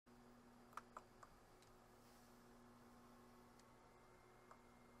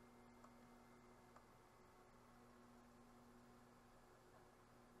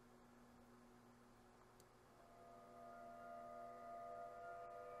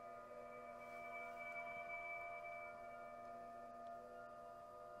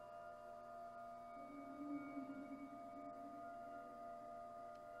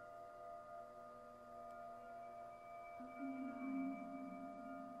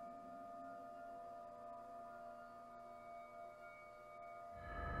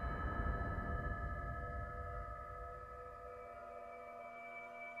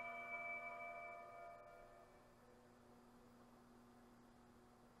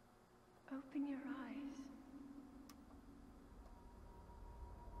Open your eyes.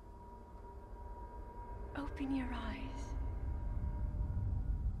 Open your eyes.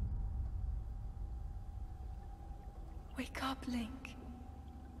 Wake up, Link.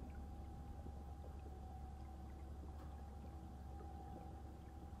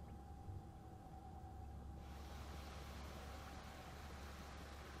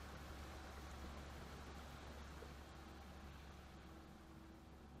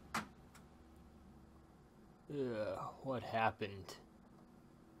 What happened?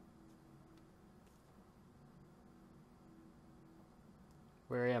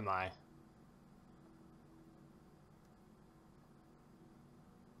 Where am I?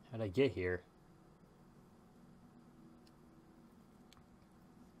 How'd I get here?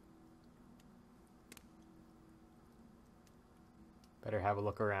 Better have a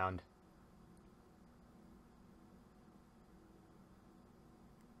look around.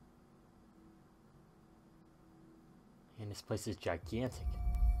 And this place is gigantic.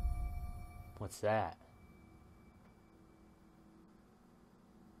 What's that?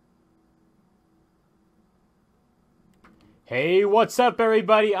 Hey, what's up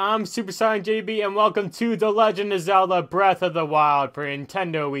everybody? I'm SuperSonicJB and welcome to The Legend of Zelda Breath of the Wild for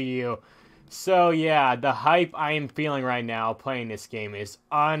Nintendo Wii U. So yeah, the hype I am feeling right now playing this game is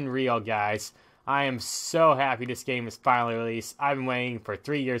unreal, guys. I am so happy this game is finally released. I've been waiting for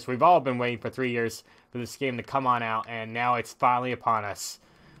 3 years. We've all been waiting for 3 years for this game to come on out, and now it's finally upon us.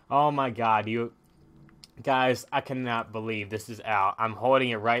 Oh my god, you guys, I cannot believe this is out. I'm holding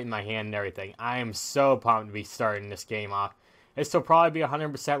it right in my hand and everything. I am so pumped to be starting this game off. This will probably be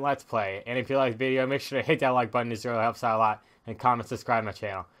 100% Let's Play, and if you like the video, make sure to hit that like button. It really helps out a lot, and comment, subscribe to my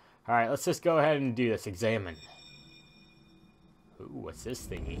channel. Alright, let's just go ahead and do this. Examine. Ooh, what's this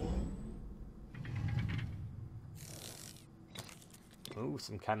thingy? Ooh,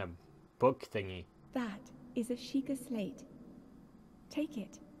 some kind of book thingy. That is a Sheikah slate. Take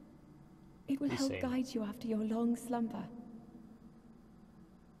it. It will help guide you after your long slumber.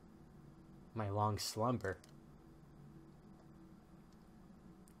 My long slumber?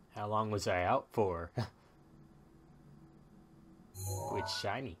 How long was I out for? Ooh, it's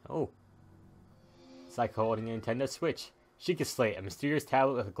shiny. Oh. It's like holding a Nintendo Switch. Sheikah Slate, a mysterious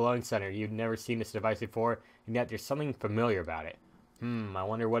tablet with a glowing center. You've never seen this device before, and yet there's something familiar about it. I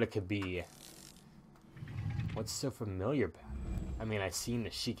wonder what it could be. What's so familiar about it? I mean, I've seen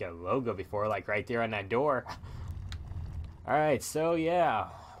the Sheikah logo before, like right there on that door. Alright, so yeah.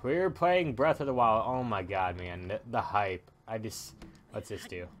 We're playing Breath of the Wild. Oh my god, man. The hype. What's this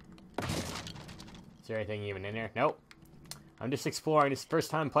do? Is there anything even in there? Nope. I'm just exploring. This first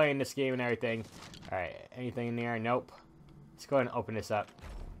time playing this game and everything. Alright, anything in there? Nope. Let's go ahead and open this up.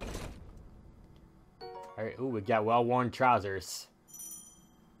 Alright, ooh, we got well-worn trousers.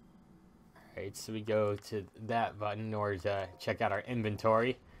 Alright, so we go to that button in order to check out our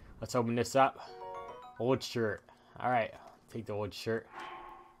inventory. Let's open this up. Old shirt. Alright, take the old shirt.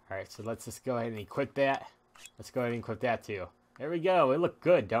 Alright, so let's just go ahead and equip that. Let's go ahead and equip that too. There we go. We look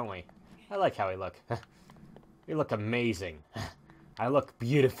good, don't we? I like how we look. We look amazing. I look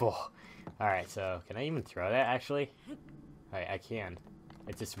beautiful. Alright, so can I even throw that actually? Alright, I can.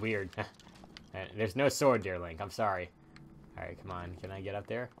 It's just weird. There's no sword there, Link. I'm sorry. Alright, come on. Can I get up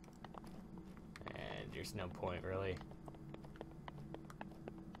there? And there's no point, really.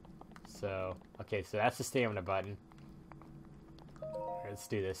 So, okay, so that's the stamina button. Alright, let's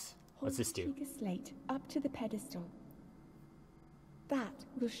do this. What's this do? Hold the Sheikah slate up to the pedestal. That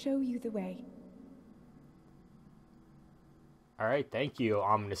will show you the way. Alright, thank you,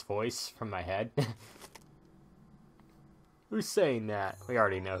 ominous voice from my head. Who's saying that? We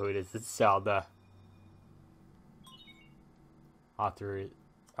already know who it is. It's Zelda.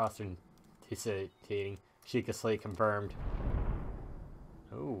 Authenticating. Sheikah slate confirmed.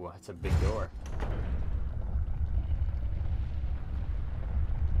 Ooh, that's a big door.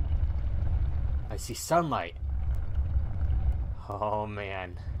 I see sunlight. Oh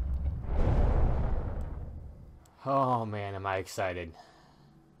man. Oh man, am I excited.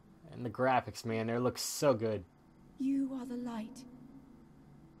 And the graphics, man, they look so good. You are the light.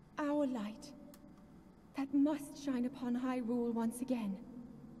 Our light. That must shine upon Hyrule once again.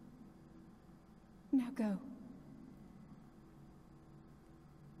 Now go.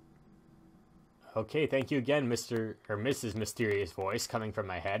 Okay, thank you again, Mr. or Mrs. Mysterious Voice coming from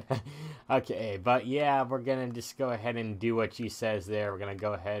my head. Okay, but yeah, we're gonna just go ahead and do what she says there. We're gonna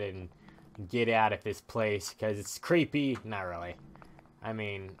go ahead and get out of this place because it's creepy. Not really. I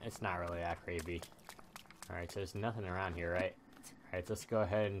mean, it's not really that creepy. Alright, so there's nothing around here, right? Alright, let's go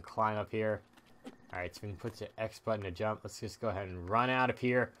ahead and climb up here. Alright, so we can put the X button to jump. Let's just go ahead and run out of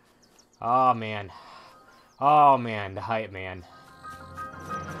here. Oh, man. Oh, man. The hype, man.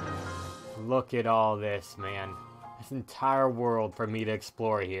 Look at all this, man. This entire world for me to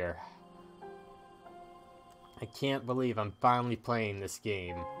explore here. I can't believe I'm finally playing this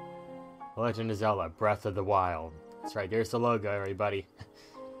game. Legend of Zelda, Breath of the Wild. That's right, there's the logo, everybody.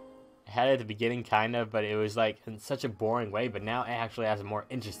 I had it at the beginning, kind of, but it was like in such a boring way, but now it actually has a more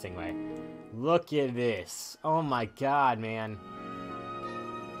interesting way. Look at this. Oh my god, man.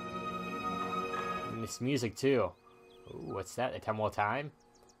 And this music, too. Ooh, what's that? The Temple of Time?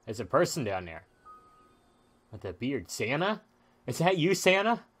 There's a person down there. With a beard. Santa? Is that you,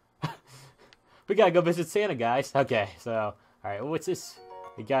 Santa? We gotta go visit Santa, guys. Okay, so... Alright, what's this?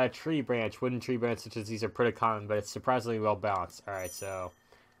 We got a tree branch. Wooden tree branch, such as these are pretty common, but it's surprisingly well balanced. Alright, so...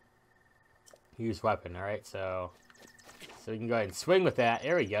 Use weapon, alright, so... So we can go ahead and swing with that.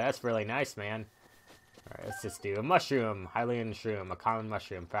 There we go, that's really nice, man. Alright, let's just do a mushroom. Hylian shroom, a common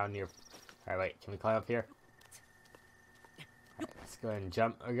mushroom found near... Alright, wait, can we climb up here? Alright, let's go ahead and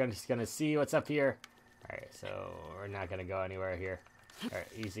jump. We're just gonna see what's up here. Alright, so we're not gonna go anywhere here. Alright,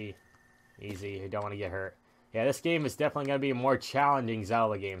 easy. Easy, you don't want to get hurt. Yeah, this game is definitely gonna be a more challenging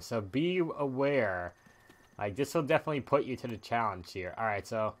Zelda game, so be aware. Like, this will definitely put you to the challenge here. Alright,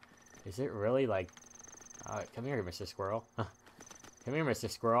 so... Is it really, like... come here, Mr. Squirrel. Come here, Mr.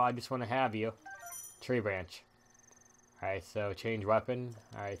 Squirrel. I just want to have you. Tree branch. Alright, so change weapon.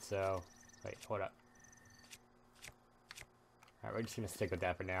 Alright, so... Wait, hold up. Alright, we're just gonna stick with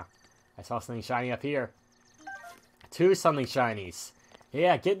that for now. I saw something shiny up here. 2 something shinies.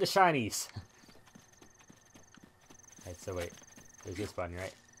 Yeah, get the shinies. Alright, so wait. There's this button,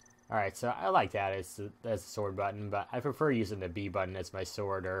 right? Alright, so I like that as the sword button, but I prefer using the B button as my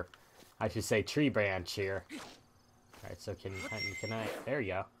sword, or I should say tree branch here. Alright, so can I... There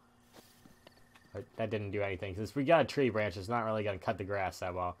you go. But that didn't do anything. Since we got a tree branch, it's not really going to cut the grass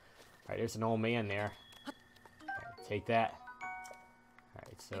that well. Alright, there's an old man there. Alright, take that.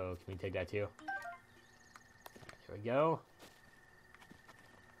 Alright, so can we take that too? Alright, here we go.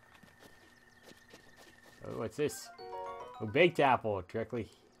 Oh, what's this? Oh, baked apple. Directly.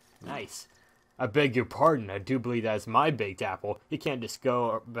 Nice. I beg your pardon. I do believe that is my baked apple. You can't just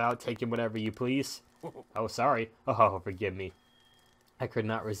go about taking whatever you please. Oh, sorry. Oh, forgive me. I could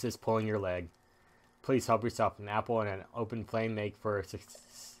not resist pulling your leg. Please help yourself. An apple and an open flame make for a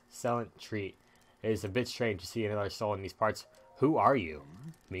excellent treat. It is a bit strange to see another soul in these parts. Who are you?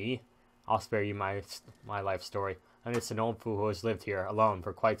 Me? I'll spare you my life story. I'm just an old fool who has lived here alone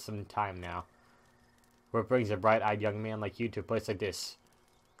for quite some time now. What brings a bright-eyed young man like you to a place like this?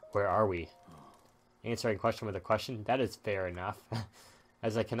 Where are we? Answering question with a question? That is fair enough.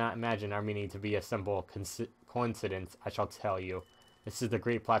 As I cannot imagine our meaning to be a simple coincidence, I shall tell you. This is the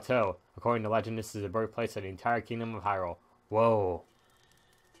Great Plateau. According to legend, this is the birthplace of the entire kingdom of Hyrule. Whoa.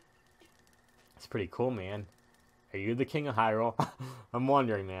 That's pretty cool, man. Are you the king of Hyrule? I'm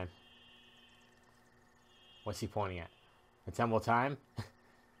wondering, man. What's he pointing at? The Temple of Time?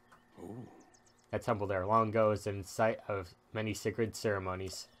 Ooh. That temple there long ago is in sight of many sacred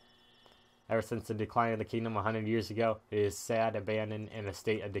ceremonies. Ever since the decline of the kingdom 100 years ago, it is sad, abandoned, in a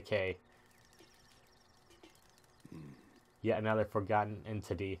state of decay. Yet another forgotten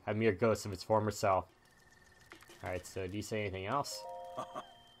entity, a mere ghost of its former self. Alright, so do you say anything else?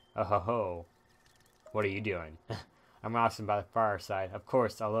 Oh ho ho. What are you doing? I'm roasting by the fireside. Of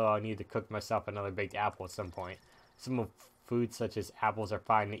course, although I'll need to cook myself another baked apple at some point. Some foods such as apples are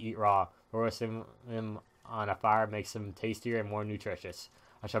fine to eat raw, but roasting them on a fire makes them tastier and more nutritious.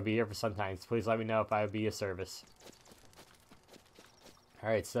 I shall be here for some time. Please let me know if I would be of service.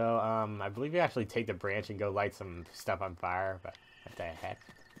 Alright, so, I believe you actually take the branch and go light some stuff on fire, but what the heck?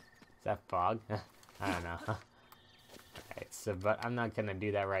 Is that fog? I don't know. Alright, so, but I'm not gonna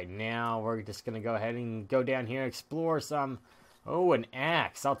do that right now. We're just gonna go ahead and go down here and explore some... Oh, an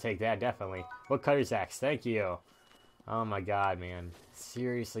axe. I'll take that, definitely. What color's axe? Thank you. Oh my god, man.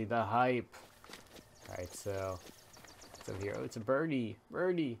 Seriously, the hype. Alright, so... What's over here? Oh, it's a birdie.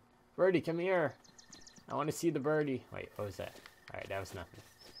 Birdie. Birdie, come here. I want to see the birdie. Wait, what was that? Alright, that was nothing.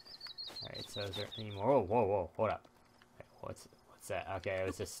 Alright, so is there any more? Whoa, whoa, whoa. Hold up. Wait, what's that? Okay, it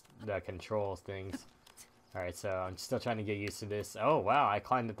was just the control things. Alright, so I'm still trying to get used to this. Oh, wow, I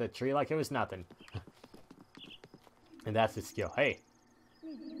climbed up the tree like it was nothing. And that's the skill. Hey.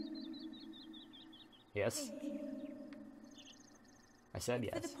 Yes? I said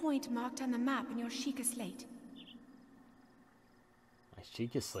yes. For the point marked on the map in your Sheikah slate. My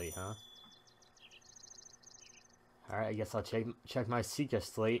Sheikah slate, huh? Alright, I guess I'll check my Sheikah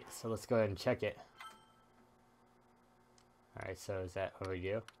slate, so let's go ahead and check it. Alright, so is that what we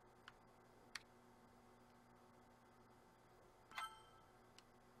do?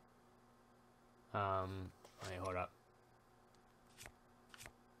 Wait, hold up.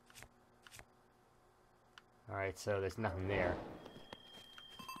 Alright, so there's nothing there.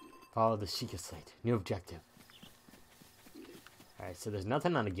 Follow the Sheikah slate. New objective. Alright, so there's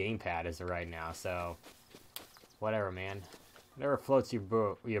nothing on the gamepad as of right now, so... Whatever, man. Whatever floats your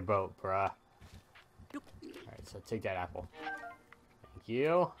boat, bruh. Alright, so take that apple. Thank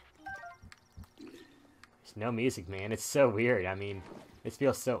you. There's no music, man. It's so weird. I mean, it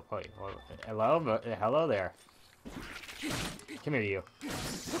feels so... Wait, hello? Hello there. Come here, you.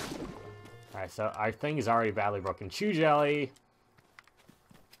 Alright, so our thing is already badly broken. Chew jelly.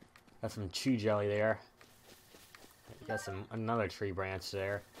 Got some chew jelly there. Got another tree branch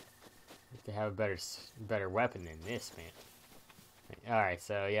there. To have a better weapon than this, man. Alright,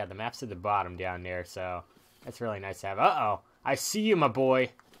 so yeah, the map's at the bottom down there, so that's really nice to have. Uh-oh! I see you, my boy!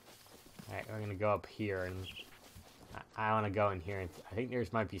 Alright, we're gonna go up here, and I want to go in here, and I think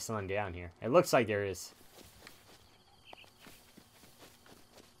there's might be someone down here. It looks like there is.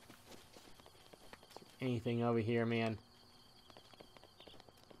 Anything over here, man?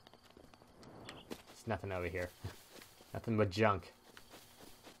 There's nothing over here. Nothing but junk.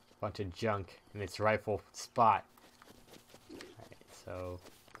 Bunch of junk in its rightful spot. Alright, so...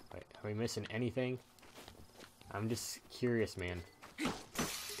 Wait, are we missing anything? I'm just curious, man.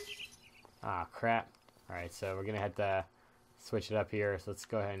 Ah, crap. Alright, so we're gonna have to switch it up here. So let's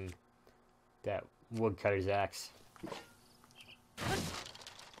go ahead and... That woodcutter's axe.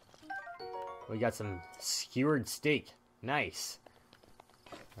 We got some skewered steak. Nice.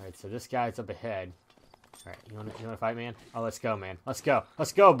 Alright, so this guy's up ahead. Alright, you wanna fight, man? Oh, let's go, man. Let's go.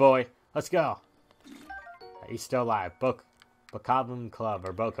 Let's go, boy. Let's go. Right, he's still alive. Bokoblin Club,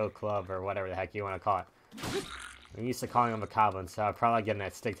 or Boko Club, or whatever the heck you want to call it. I'm used to calling him Bokoblin, so I'm probably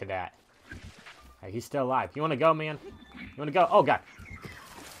gonna stick to that. Right, he's still alive. You wanna go, man? You wanna go? Oh, God.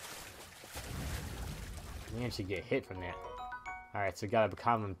 Man should get hit from that. Alright, so we got a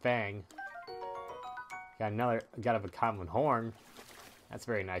Bokoblin Fang. Got a Bokoblin Horn. That's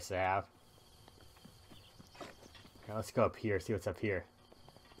very nice to have. Okay, let's go up here, see what's up here.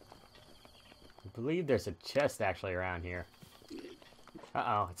 I believe there's a chest actually around here.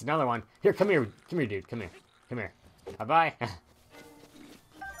 Uh-oh, it's another one. Here, come here, dude, come here. Come here. Bye-bye.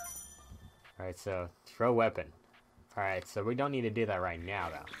 Alright, so, throw weapon. Alright, so we don't need to do that right now,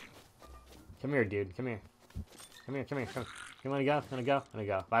 though. Come here, dude, come here. Come here. You wanna go? Wanna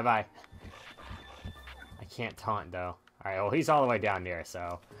go. Bye-bye. I can't taunt, though. Alright, well, he's all the way down there,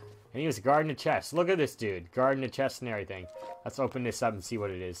 so... And he was guarding the chest. Look at this dude. Guarding the chest and everything. Let's open this up and see what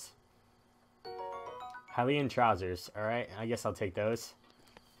it is. Hylian trousers. Alright, I guess I'll take those.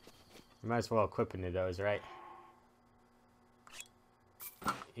 You might as well equip into those, right?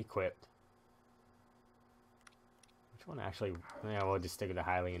 Equipped. Which one actually... Yeah, we'll just stick with the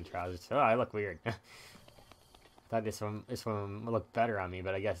Hylian trousers. Oh, I look weird. I thought this one would look better on me,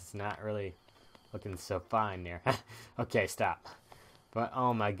 but I guess it's not really looking so fine there. Okay, stop. But,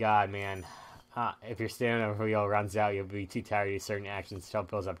 oh my god, man. If your stamina wheel runs out, you'll be too tired to do certain actions. Help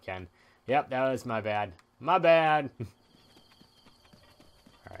fills up, Ken. Yep, that was my bad. My bad!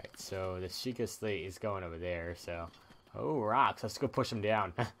 Alright, so the Sheikah slate is going over there, so... Oh, rocks. Let's go push him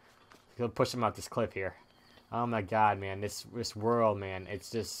down. Let's go push him off this cliff here. Oh my god, man. This world, man. It's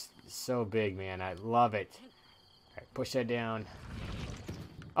just so big, man. I love it. Alright, push that down.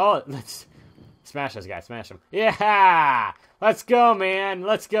 Oh, let's... Smash those guys. Smash them. Yeah! Let's go, man.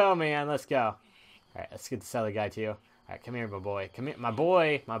 Let's go, man. Let's go. Alright, let's get this other guy, too. Alright, come here, my boy. Come here. My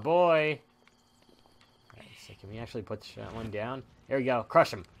boy. My boy. Alright, so can we actually put that one down? There we go.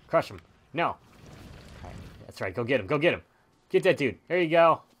 Crush him. Crush him. No. Alright, that's right. Go get him. Go get him. Get that dude. There you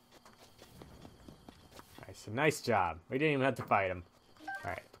go. Alright, so nice job. We didn't even have to fight him.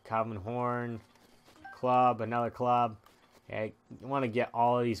 Alright, Bokoblin Horn. Club. Another club. Yeah, you want to get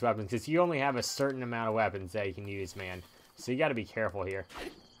all of these weapons, because you only have a certain amount of weapons that you can use, man. So you got to be careful here.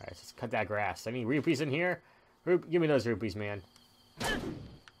 Alright, let's cut that grass. Any rupees in here? Give me those rupees, man.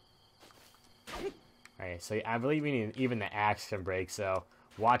 Alright, so I believe even the axe can break, so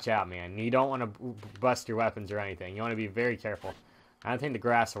watch out, man. You don't want to bust your weapons or anything. You want to be very careful. I don't think the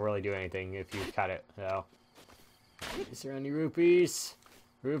grass will really do anything if you cut it, so... Is there any rupees?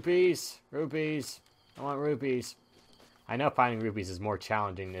 Rupees? Rupees? I want rupees. I know finding rupees is more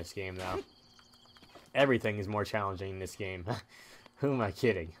challenging in this game, though. Everything is more challenging in this game. Who am I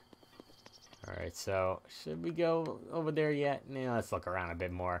kidding? Alright, so, should we go over there yet? Nah, let's look around a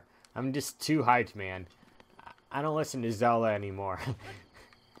bit more. I'm just too hyped, man. I don't listen to Zelda anymore.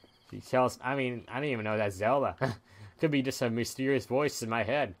 She tells... I mean, I didn't even know that's Zelda. Could be just a mysterious voice in my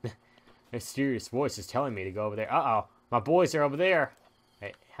head. Mysterious voice is telling me to go over there. Uh-oh. My boys are over there.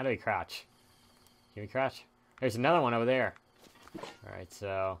 Hey, how do we crouch? Can we crouch? There's another one over there. Alright,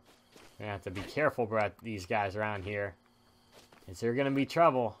 so we're gonna have to be careful about these guys around here. Is there gonna be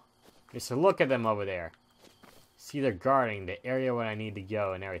trouble? Just look at them over there. See, they're guarding the area where I need to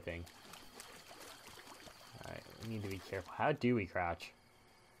go and everything. Alright, we need to be careful. How do we crouch?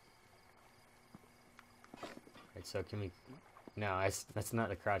 Alright, so can we... No, that's not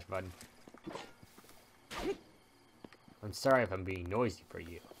the crouch button. I'm sorry if I'm being noisy for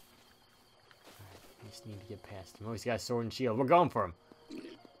you. Alright, we just need to get past him. Oh, he's got a sword and shield. We're going for him.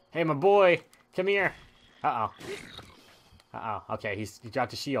 Hey, my boy! Come here! Uh-oh. Uh-oh. Okay, he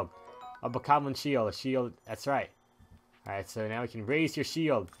dropped a shield. A bokoblin shield. A shield. That's right. Alright, so now we can raise your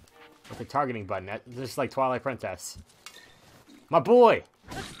shield with the targeting button. That's just like Twilight Princess. My boy!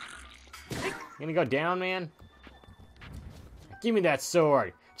 You gonna go down, man? Give me that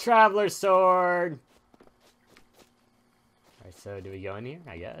sword! Traveler's sword! Alright, so do we go in here?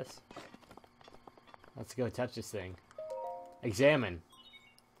 I guess. Let's go touch this thing. Examine.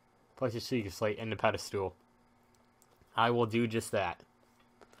 Place your secret slate in the pedestal. I will do just that.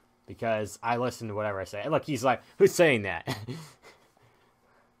 Because I listen to whatever I say. Look, he's like, who's saying that?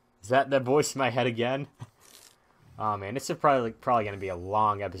 Is that the voice in my head again? Oh man, this is probably going to be a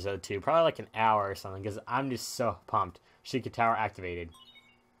long episode too. Probably like an hour or something. Because I'm just so pumped. Sheikah Tower activated.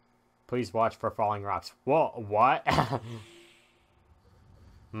 Please watch for falling rocks. Whoa, what?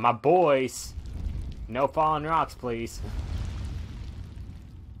 My boys. No falling rocks, please.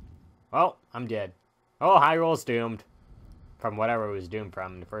 Well, I'm dead. Oh, Hyrule's doomed. From whatever it was doomed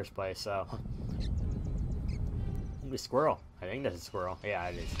from in the first place, so. Ooh, a squirrel. I think that's a squirrel. Yeah,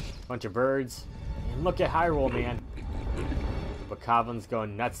 it is. Bunch of birds. And look at Hyrule, man. Bokoblin's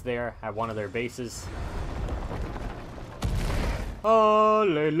going nuts there at one of their bases.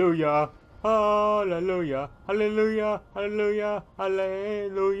 Hallelujah. Hallelujah. Hallelujah. Hallelujah.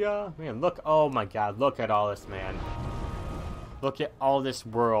 Hallelujah. Man, look. Oh my god. Look at all this, man. Look at all this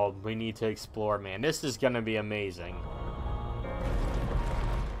world we need to explore, man. This is gonna be amazing.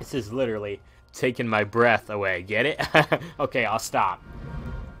 This is literally taking my breath away. Get it? Okay, I'll stop.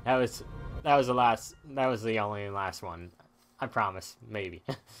 That was the only and last one. I promise. Maybe.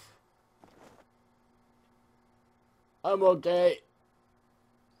 I'm okay.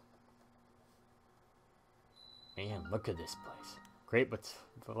 Man, look at this place. Great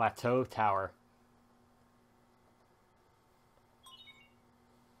Plateau Tower.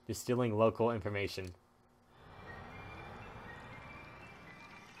 Distilling local information.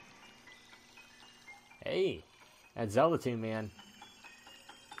 Hey, that Zelda tune, man.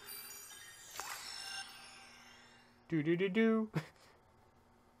 Do do do do.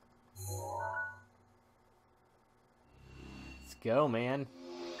 Let's go, man.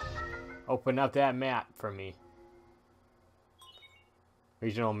 Open up that map for me.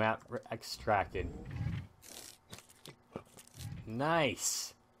 Regional map extracted.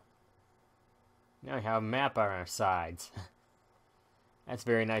 Nice. Now we have a map on our sides. That's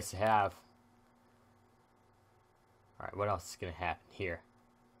very nice to have. Alright, what else is going to happen here?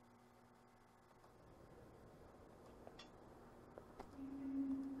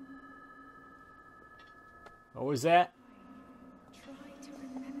 What was that? Try to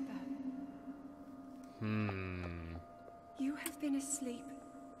remember. You have been asleep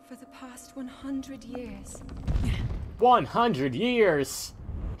for the past 100 years. 100 years?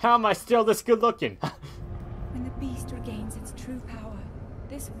 How am I still this good looking? When the beast regains its true power,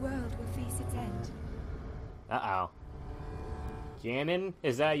 this world will face its end. Uh-oh. Ganon,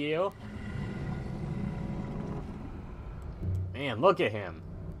 is that you? Man, look at him.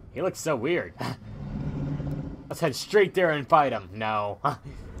 He looks so weird. Let's head straight there and fight him. No.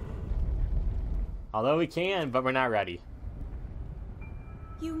 Although we can, but we're not ready.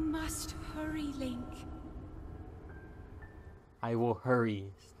 You must hurry, Link. I will hurry,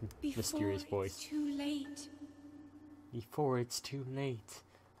 Before mysterious voice. it's too late. Before it's too late.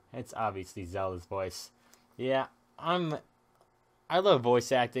 It's obviously Zelda's voice. Yeah, I love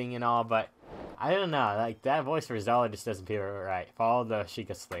voice acting and all, but I don't know. Like, that voice for Zelda just doesn't feel right. Follow the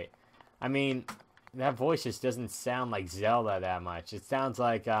Sheikah slate. I mean, that voice just doesn't sound like Zelda that much. It sounds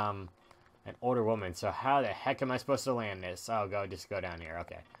like, an older woman. So how the heck am I supposed to land this? Oh, just go down here.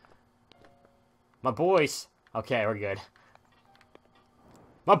 Okay. My boys. Okay, we're good.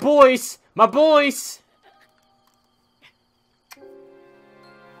 My boys! My boys!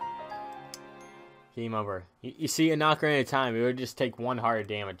 Game over. You see, a knocker at a time, it would just take one heart of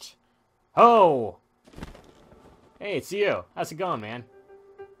damage. Oh! Hey, it's you. How's it going, man?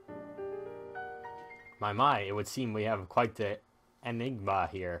 My, it would seem we have quite the enigma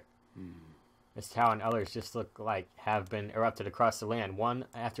here. This tower and others just look like have been erupted across the land, one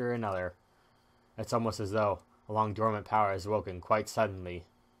after another. It's almost as though a long dormant power has woken quite suddenly.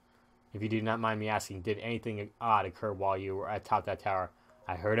 If you do not mind me asking, did anything odd occur while you were atop that tower?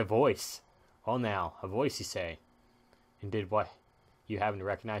 I heard a voice. Well now, a voice you say. And did what? You happen to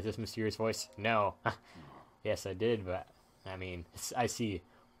recognize this mysterious voice? No. Yes, I did, but I mean, I see.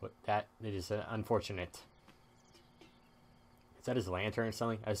 It is unfortunate. Is that his lantern or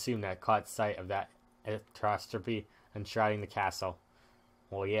something? I assume that caught sight of that atrocity enshrouding the castle.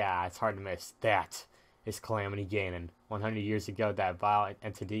 Well, yeah, it's hard to miss. That is Calamity Ganon. 100 years ago, that vile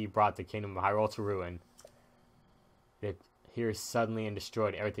entity brought the kingdom of Hyrule to ruin. It here suddenly and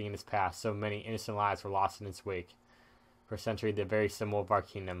destroyed everything in its path. So many innocent lives were lost in its wake. For a century, the very symbol of our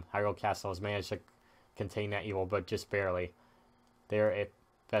kingdom, Hyrule Castle, has managed to contain that evil, but just barely. There it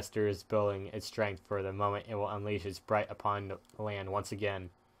festers, building its strength for the moment it will unleash its bright upon the land once again.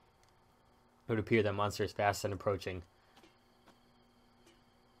 It would appear that monster is fast and approaching.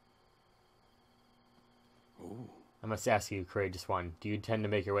 Ooh. I must ask you, courageous one, do you intend to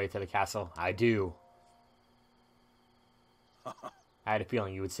make your way to the castle? I do. I had a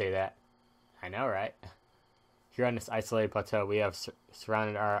feeling you would say that. I know, right? Here on this isolated plateau, we have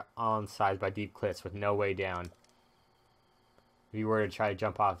surrounded our island sides by deep cliffs with no way down. If you were to try to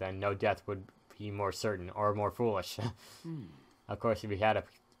jump off, then no death would be more certain or more foolish. Of course, if you had a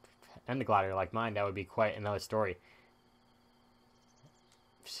endoglider like mine, that would be quite another story.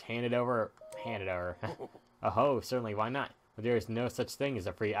 Just hand it over. Hand it over. Oh, certainly, why not? But there is no such thing as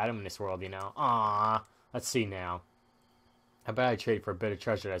a free item in this world, you know. Aww. Let's see now. I bet I'd trade for a bit of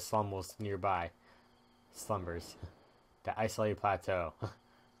treasure that slumbers nearby. Slumbers. The isolated plateau.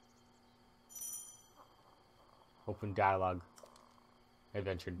 Open dialogue.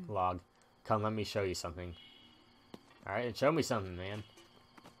 Adventure log. Come, let me show you something. Alright, show me something, man.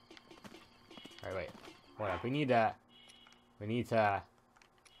 Alright, wait. Hold up. We need to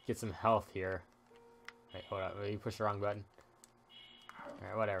get some health here. Wait, hold up. You pushed the wrong button.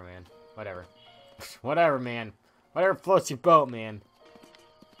 Alright, whatever, man. Whatever. Whatever, man. Whatever floats your boat, man.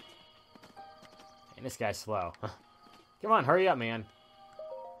 And this guy's slow. Come on, hurry up, man.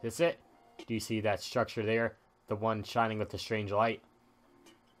 Is this it? Do you see that structure there? The one shining with the strange light?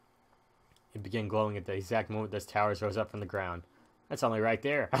 It began glowing at the exact moment this tower rose up from the ground. That's only right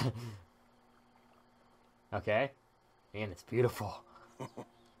there. Okay. Man, it's beautiful.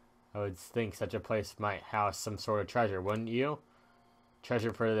 I would think such a place might house some sort of treasure, wouldn't you?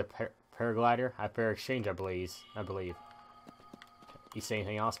 Treasure for the paraglider? A fair exchange, I believe. You say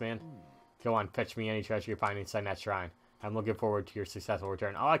anything else, man? Go on, fetch me any treasure you find inside that shrine. I'm looking forward to your successful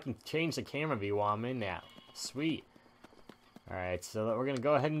return. Oh, I can change the camera view while I'm in that. Sweet. Alright, so we're gonna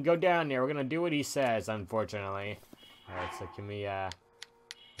go ahead and go down there. We're gonna do what he says, unfortunately. Alright, so can we, I'm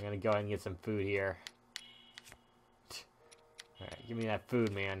gonna go ahead and get some food here. Alright, give me that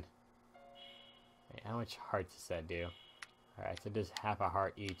food, man. Hey, how much hearts does that do? Alright, so just half a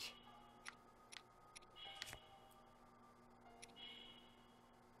heart each.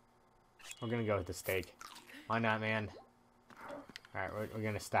 We're gonna go with the steak. Why not, man? Alright, we're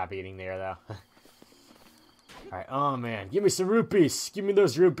gonna stop eating there, though. Alright, oh man, give me some rupees. Give me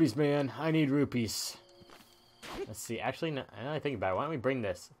those rupees, man. I need rupees. Let's see, actually, no, I think about it. Why don't we bring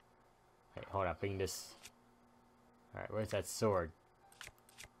this? Wait, hold up, bring this. Alright, where's that sword?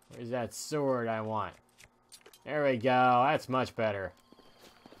 Where's that sword I want? There we go, that's much better.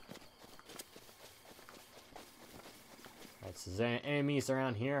 Alright, so is there any enemies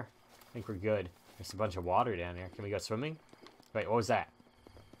around here? I think we're good. There's a bunch of water down there. Can we go swimming? Wait, what was that?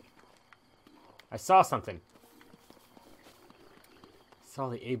 I saw something. I saw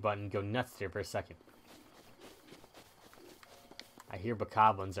the A button go nuts there for a second. I hear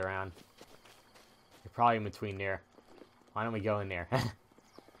bokoblins around. They're probably in between there. Why don't we go in there?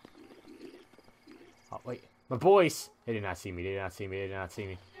 Oh, wait. My boys! They did not see me. They did not see me. They did not see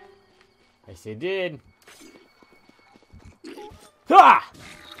me. Yes, they did. Ah!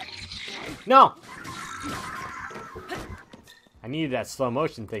 No! I needed that slow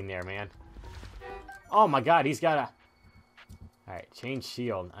motion thing there, man. Oh my god, he's got a... Alright, change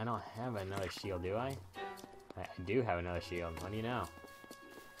shield. I don't have another shield, do I? I do have another shield. What do you know?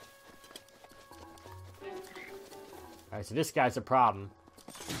 Alright, so this guy's a problem.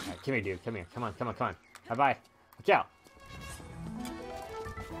 Alright, come here, dude. Come here. Come on, come on, come on. Bye-bye. Watch out.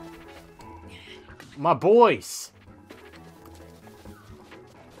 My boys!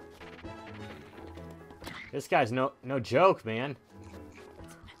 This guy's no joke, man.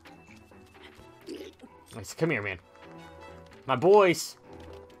 Right, come here, man. My boys.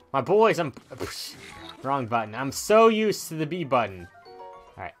 My boys, I'm... Wrong button. I'm so used to the B button.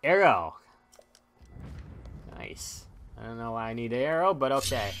 Alright, arrow. Nice. I don't know why I need an arrow, but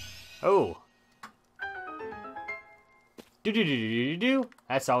okay. Oh. Do.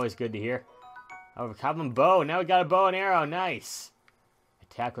 That's always good to hear. Oh, Goblin bow. Now we got a bow and arrow. Nice.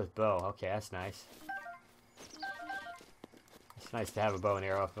 Attack with bow. Okay, that's nice. It's nice to have a bow and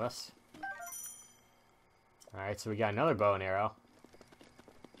arrow with us. Alright, so we got another bow and arrow.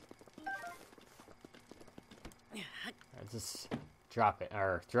 Let's just drop it,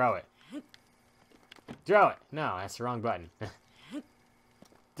 or throw it. Throw it! No, that's the wrong button.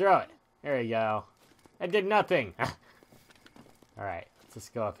 Throw it! There you go. That did nothing! Alright, let's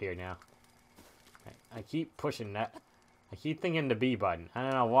just go up here now. I keep pushing that. I keep thinking the B button. I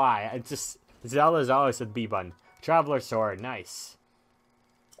don't know why. It's just, Zelda's always the B button. Traveler sword, nice.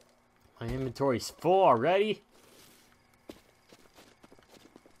 My inventory's full already.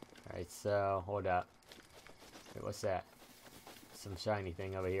 Alright, so, hold up. Wait, what's that? Some shiny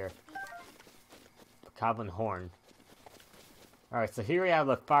thing over here. Goblin horn. Alright, so here we have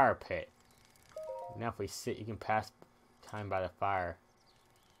the fire pit. Now if we sit, you can pass time by the fire.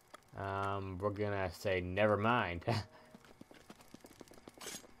 We're gonna say never mind. Can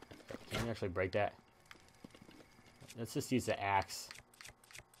you actually break that? Let's just use the axe.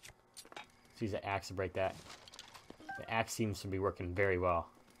 Let's use the axe to break that. The axe seems to be working very well.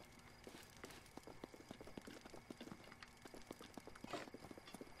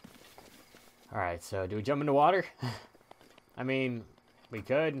 Alright, so do we jump in the water? I mean, we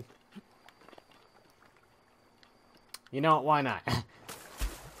could. You know what, why not?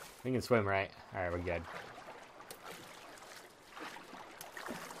 We can swim, right? Alright, we're good.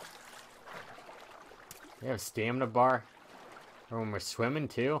 We have a stamina bar? Or when we're swimming,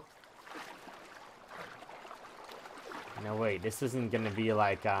 too? No, wait, this isn't gonna be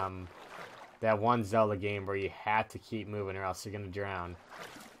like, that one Zelda game where you have to keep moving or else you're gonna drown.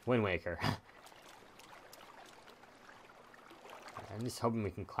 Wind Waker. I'm just hoping we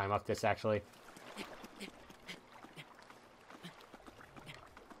can climb up this, actually.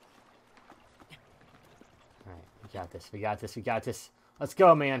 Alright, we got this, we got this, we got this. Let's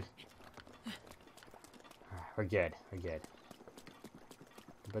go, man! Alright, we're good, we're good.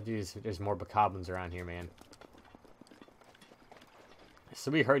 But there's more bokoblins around here, man.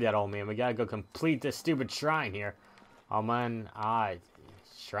 So we heard that, old man. We gotta go complete this stupid shrine here. Oh, man.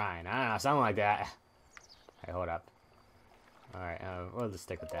 Shrine. I don't know, something like that. Alright, hold up. Alright, we'll just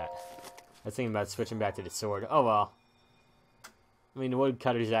stick with that. I was thinking about switching back to the sword. Oh, well. I mean, the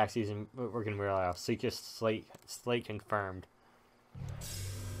woodcutter's axe isn't working real well. Seeker slate confirmed.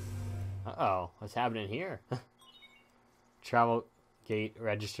 Uh-oh. What's happening here? Travel gate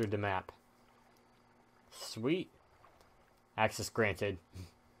registered the map. Sweet. Access granted.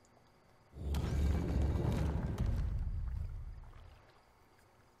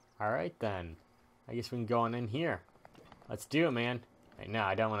 Alright then. I guess we can go on in here. Let's do it, man. Hey, no,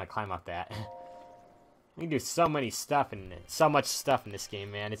 I don't want to climb up that. We can do so many stuff in it. So much stuff in this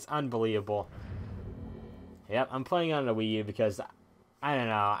game, man. It's unbelievable. Yep, I'm playing on the Wii U because, I don't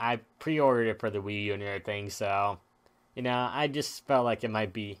know, I pre-ordered it for the Wii U and everything, so, you know, I just felt like it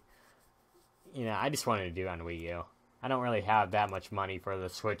might be, you know, I just wanted to do it on the Wii U. I don't really have that much money for the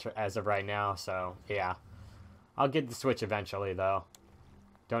Switch as of right now, so, yeah. I'll get the Switch eventually, though.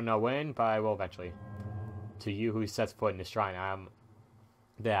 Don't know when, but I will eventually. To you who sets foot in this shrine, in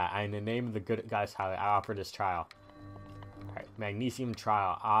the name of the good guy's highway, I offer this trial. Alright, magnesium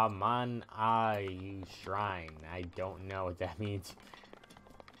trial. Aman Ayu shrine. I don't know what that means.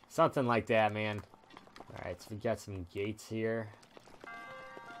 Something like that, man. Alright, so we got some gates here.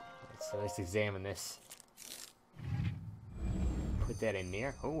 So let's examine this. Put that in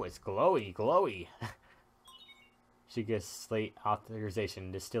there. Oh, it's glowy, glowy. Should get slate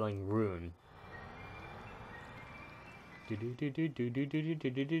authorization, distilling rune.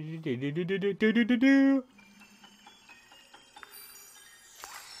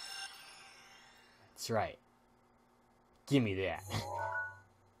 That's right. Give me that.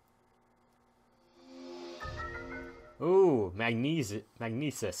 Ooh,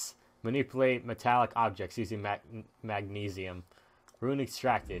 magnesis. Manipulate metallic objects using magnesium. Rune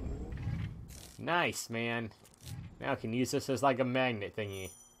extracted. Nice, man. Now I can use this as like a magnet thingy.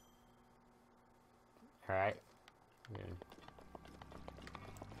 Alright. Let's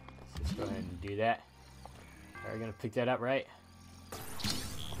just go ahead and do that. Are we gonna pick that up, right?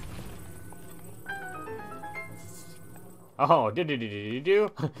 Oh, do.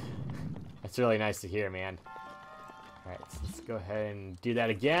 That's really nice to hear, man. Alright, so let's go ahead and do that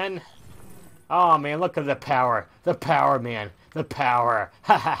again. Oh, man, look at the power. The power, man. The power.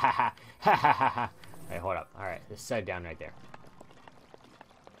 Ha ha ha ha. Ha ha ha ha. Alright, hold up. Alright, just set it down right there.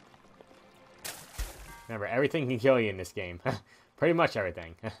 Remember, everything can kill you in this game. Pretty much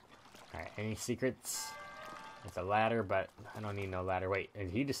everything. Alright, any secrets? It's a ladder, but I don't need no ladder. Wait, did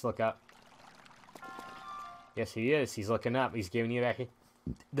he just look up? Yes, he is. He's looking up. He's giving you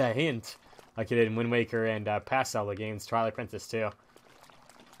that hint. Like he did in Wind Waker and past Zelda games. Twilight Princess, too.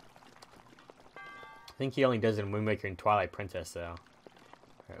 I think he only does it in Wind Waker and Twilight Princess, though.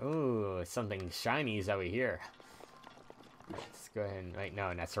 Ooh, something shiny is over here. Let's go ahead and... Wait,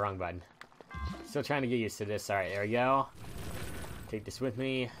 no, that's the wrong button. Still trying to get used to this. Alright, there we go. Take this with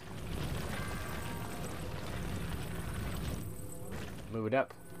me. Move it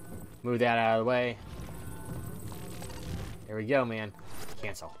up. Move that out of the way. There we go, man.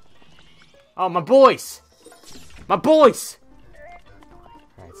 Cancel. Oh, my boys! My boys!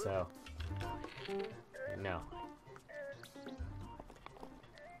 Alright, so... No.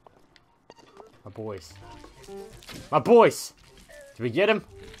 My boys. My boys! Did we get him?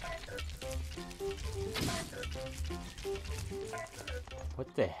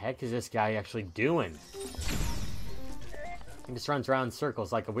 What the heck is this guy actually doing? He just runs around in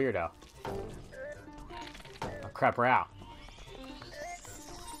circles like a weirdo. Oh crap, we're out.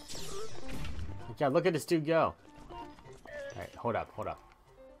 God, look at this dude go. Alright, hold up, hold up.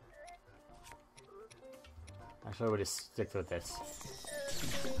 Actually, we'll just stick with this.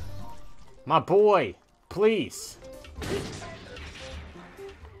 My boy! Please!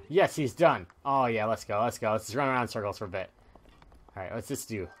 Yes, he's done. Oh yeah, let's go, let's go. Let's just run around in circles for a bit. Alright, what's this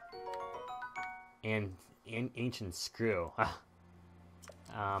do? And ancient screw.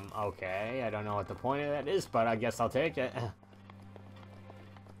 Okay, I don't know what the point of that is, but I guess I'll take it.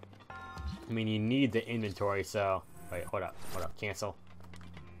 I mean, you need the inventory, so... Wait, hold up, cancel.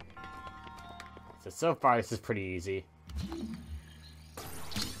 So far, this is pretty easy.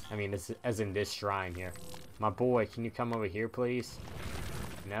 I mean, this, as in this shrine here. My boy, can you come over here, please?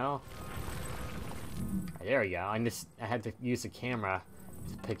 No? There we go. I had to use the camera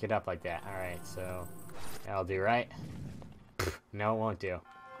to pick it up like that. Alright, so... That'll do, right? No, it won't do.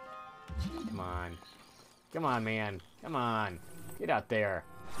 Come on. Come on, man. Come on. Get out there.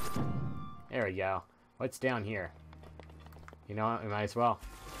 There we go. What's down here? You know what? We might as well.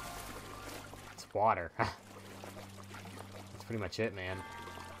 It's water. That's pretty much it, man.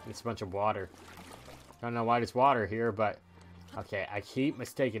 It's a bunch of water. I don't know why there's water here, but... Okay, I keep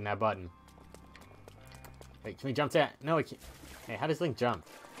mistaking that button. Wait, can we jump that? No, we can't. Hey, how does Link jump?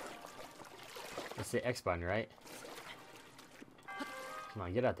 It's the X button, right? Come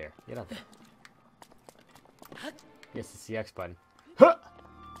on, get out there. Get out there. Yes, it's the X button. Huh!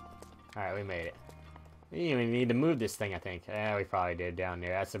 Alright, we made it. We didn't even need to move this thing, I think. Yeah, we probably did down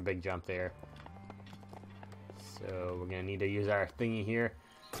there. That's a big jump there. So, we're gonna need to use our thingy here.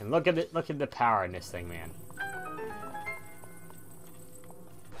 And look at it, look at the power in this thing, man.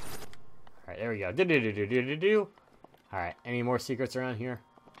 Alright, there we go. Do-do-do-do-do-do-do. Alright, any more secrets around here?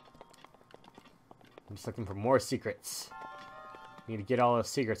 I'm just looking for more secrets. Need to get all those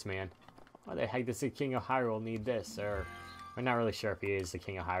secrets, man. Why the heck does the King of Hyrule need this? Or we're not really sure if he is the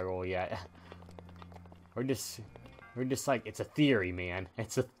King of Hyrule yet. We're just like, it's a theory, man.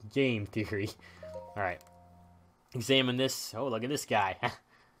 It's a game theory. Alright. Examine this. Oh, look at this guy.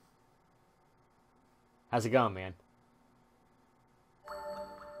 How's it going, man?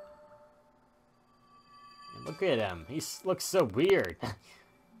 Look at him. He looks so weird.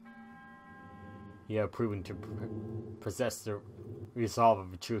 You have proven to possess the resolve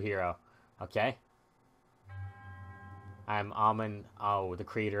of a true hero. Okay. I'm Amun, the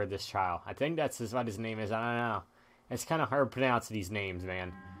creator of this child. I think that's what his name is. I don't know. It's kind of hard to pronounce these names,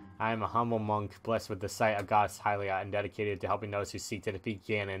 man. I am a humble monk, blessed with the sight of Goddess Hylia, and dedicated to helping those who seek to defeat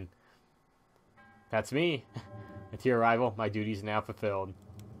Ganon. That's me. With your arrival, my duty is now fulfilled.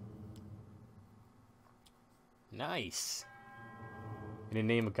 Nice. In the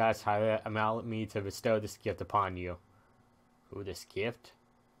name of Goddess Hylia, allow me to bestow this gift upon you. Ooh, this gift?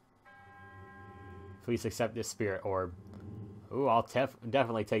 Please accept this spirit orb. Ooh, I'll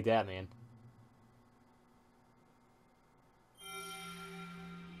definitely take that, man.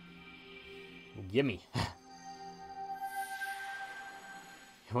 Ooh, gimme.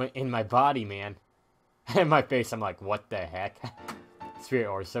 It went in my body, man. In my face, I'm like, what the heck? Spirit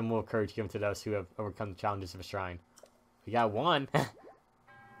orb, some will courage given to those who have overcome the challenges of a shrine. We got one.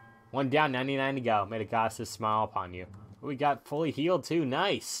 One down, 99 to go. May the goddesses smile upon you. We got fully healed too.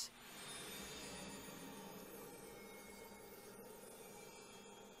 Nice.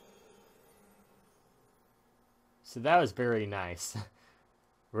 So that was very nice.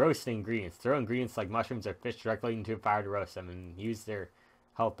 Roasting ingredients. Throw ingredients like mushrooms or fish directly into a fire to roast them and use their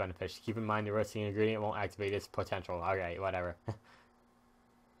health benefits. Keep in mind the roasting ingredient won't activate its potential. Alright, whatever.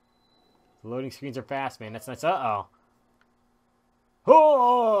 The loading screens are fast, man. That's nice. Uh-oh.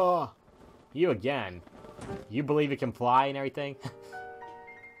 Oh! You again. You believe it can fly and everything?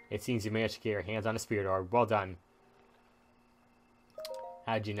 It seems you managed to get your hands on a spirit orb. Well done.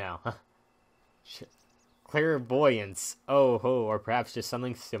 How'd you know? Clairvoyance. Oh ho, or perhaps just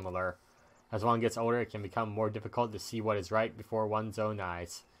something similar. As one gets older, it can become more difficult to see what is right before one's own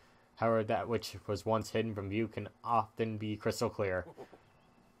eyes. However, that which was once hidden from view can often be crystal clear.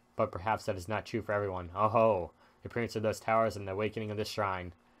 But perhaps that is not true for everyone. Oh ho, the appearance of those towers and the awakening of this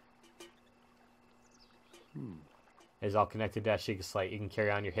shrine. It is all connected to that Sheikah slate. You can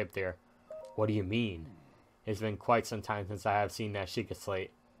carry on your hip there. What do you mean? It's been quite some time since I have seen that Sheikah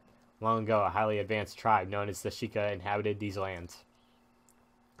slate. Long ago, a highly advanced tribe known as the Sheikah inhabited these lands.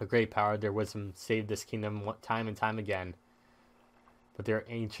 A great power, their wisdom saved this kingdom time and time again. But their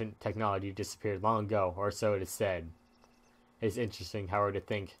ancient technology disappeared long ago, or so it is said. It is interesting, however, to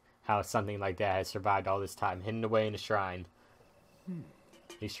think how something like that has survived all this time, hidden away in a shrine.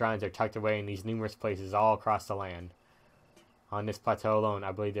 These shrines are tucked away in these numerous places all across the land. On this plateau alone,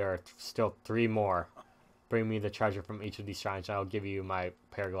 I believe there are still 3 more. Bring me the treasure from each of these shrines, and I'll give you my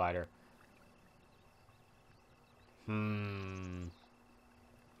paraglider.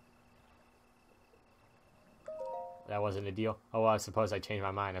 That wasn't a deal. Oh, well, I suppose I changed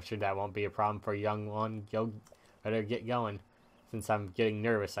my mind. I'm sure that won't be a problem for a young one. Better get going. Since I'm getting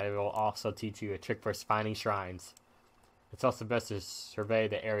nervous, I will also teach you a trick for finding shrines. It's also best to survey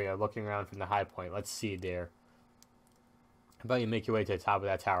the area, looking around from the high point. Let's see there. How about you make your way to the top of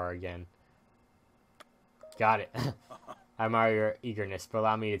that tower again? Got it. I admire your eagerness, but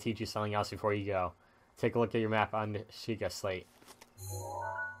allow me to teach you something else before you go. Take a look at your map on the Sheikah slate.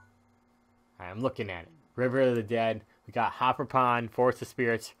 I'm looking at it. River of the Dead. We got Hopper Pond, Forest of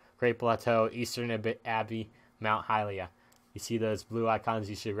Spirits, Great Plateau, Eastern Abbey, Mount Hylia. You see those blue icons?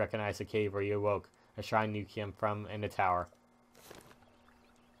 You should recognize the cave where you awoke. A shrine you came from in the tower.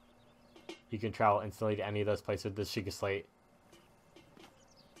 You can travel instantly to any of those places with the Sheikah slate.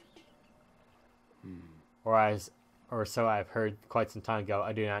 Or so I've heard quite some time ago.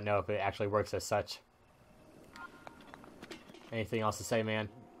 I do not know if it actually works as such. Anything else to say, man?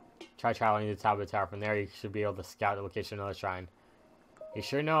 Try traveling to the top of the tower. From there, you should be able to scout the location of the shrine. You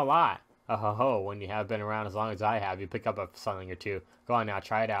sure know a lot. Oh ho ho, when you have been around as long as I have, you pick up something or two. Go on now,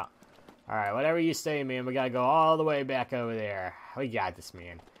 try it out. Alright, whatever you say, man, we gotta go all the way back over there. We got this,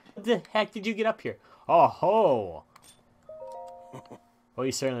 man. What the heck did you get up here? Oh ho! Well,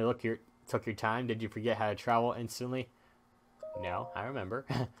 you certainly took your time. Did you forget how to travel instantly? No, I remember.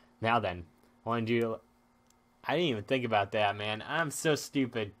 Now then, I didn't even think about that, man. I'm so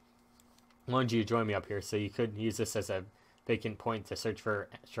stupid. I wanted you to join me up here so you could use this as a vacant point to search for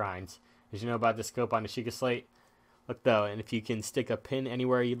shrines. Did you know about the scope on the Sheikah slate? Look though, and if you can stick a pin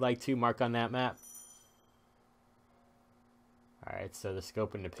anywhere you'd like to, mark on that map. Alright, so the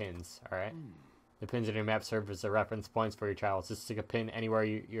scope and the pins, alright? The pins in your map serve as the reference points for your travels. Just stick a pin anywhere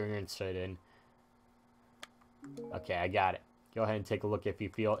you're interested in. Okay, I got it. Go ahead and take a look if you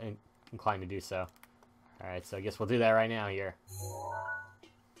feel inclined to do so. Alright, so I guess we'll do that right now here.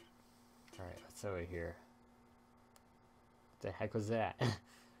 Alright, what's over here? What the heck was that?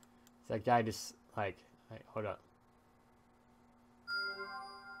 Is that guy just, like... Wait, hold up.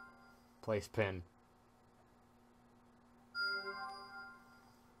 Place pin.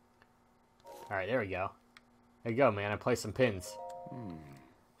 Alright, there we go. There you go, man. I placed some pins.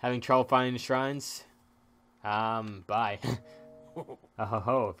 Having trouble finding the shrines? Bye. Oh ho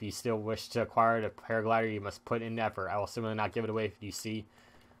ho. If you still wish to acquire the paraglider, you must put in effort. I will simply not give it away if you see.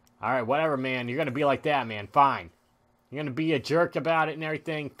 Alright, whatever, man. You're gonna be like that, man. Fine. You're gonna be a jerk about it and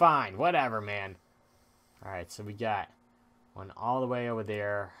everything. Fine. Whatever, man. Alright, so we got one all the way over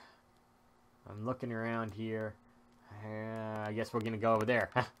there. I'm looking around here. I guess we're gonna go over there.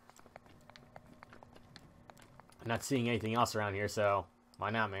 I'm not seeing anything else around here, so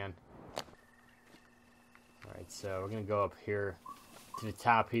why not, man? Alright, so we're gonna go up here to the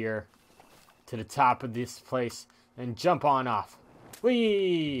top here. To the top of this place and jump on off.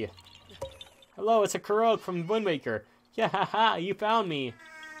 Whee! Hello, it's a Kurok from Wind Waker. Yeah, haha, you found me.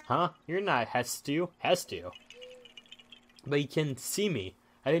 Huh? You're not Hestu. Hestu? But you can see me.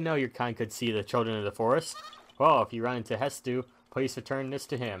 I didn't know your kind could see the children of the forest. Well, if you run into Hestu, please return this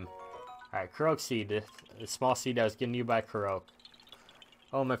to him. Alright, Kurok seed. The small seed that was given to you by Kurok.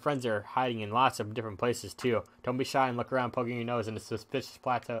 Oh, my friends are hiding in lots of different places, too. Don't be shy and look around poking your nose into suspicious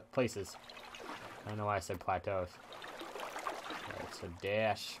places. I don't know why I said plateaus. Alright, so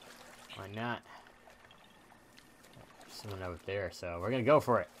dash. Why not? There's someone over there, so we're gonna go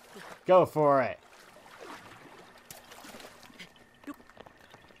for it. Go for it!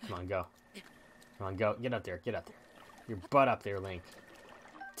 Come on, go. Come on, go. Get up there. Get up there. Your butt up there, Link.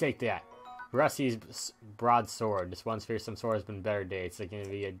 Take that. Rusty's broadsword. This once fearsome sword has been better days. It's going to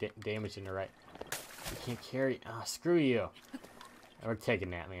be a damage in the right. You can't carry. Oh, screw you. We're taking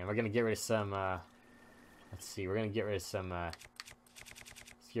that, man. We're going to get rid of some. Let's see. We're going to get rid of some. Let's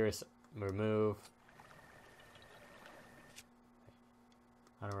get rid of some, remove.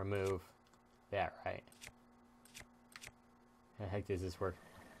 I'm going to remove that, right? How the heck does this work?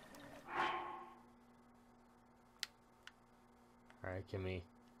 Alright, give me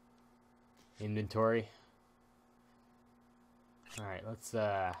inventory. Alright, let's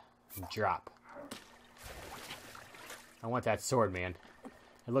drop. I want that sword, man.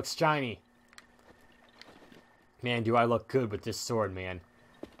 It looks shiny. Man, do I look good with this sword, man.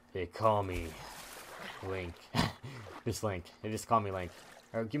 They call me Link. This Link. They just call me Link.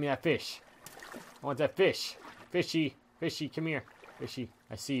 Alright, give me that fish. I want that fish. Fishy. Fishy, come here. Fishy,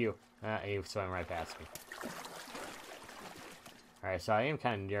 I see you. He swam right past me. Alright, so I am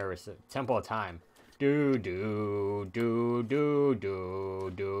kind of nervous. Temple of Time. Do do do do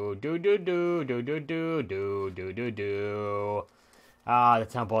do do do do do do do do do do do do. Ah, the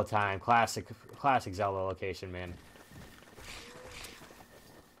Temple of Time. Classic Zelda location, man.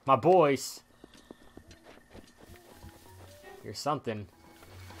 My boys. Here's something.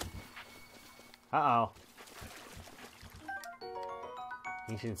 Uh-oh.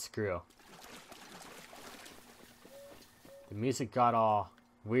 Ancient screw. The music got all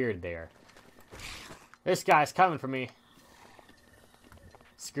weird there. This guy's coming for me.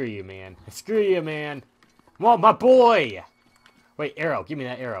 Screw you, man. Screw you, man. Whoa, my boy! Wait, arrow. Give me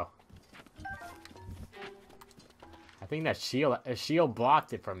that arrow. I think that shield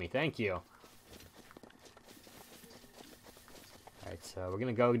blocked it from me. Thank you. Alright, so we're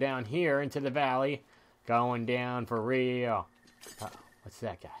gonna go down here into the valley. Going down for real. Uh-oh. What's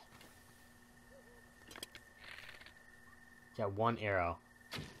that guy? Got one arrow.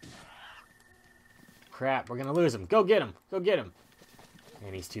 Crap, we're gonna lose him. Go get him. Go get him.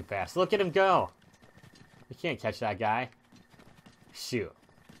 And he's too fast. Look at him go. We can't catch that guy. Shoot.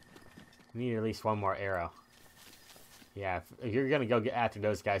 We need at least one more arrow. Yeah, if you're gonna go get after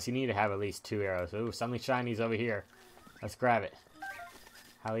those guys, you need to have at least 2 arrows. Ooh, something shiny's over here. Let's grab it.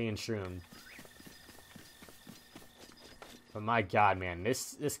 Hylian Shroom. But my god, man,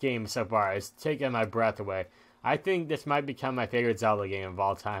 this game so far is taking my breath away. I think this might become my favorite Zelda game of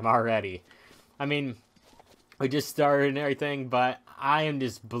all time already. I mean, we just started and everything, but I am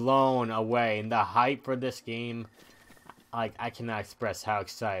just blown away. And the hype for this game, like, I cannot express how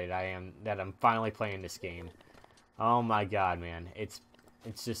excited I am that I'm finally playing this game. Oh my god, man. It's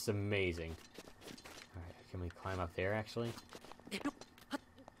just amazing. Alright, can we climb up there, actually?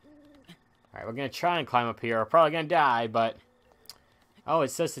 Alright, we're gonna try and climb up here. We're probably gonna die, but... Oh, it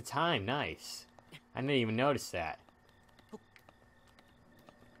says the time. Nice. I didn't even notice that.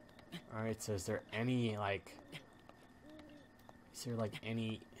 Alright, so is there any, like... Is there, like,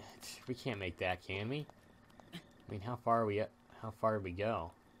 any... We can't make that, can we? I mean, how far did we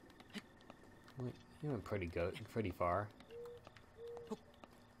go? We went pretty far.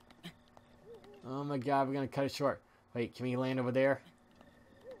 Oh my god, we're gonna cut it short. Wait, can we land over there?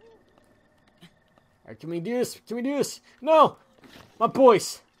 Alright, can we do this? Can we do this? No! My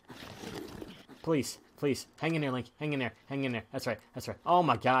boys! Please, please. Hang in there, Link. Hang in there. Hang in there. That's right. That's right. Oh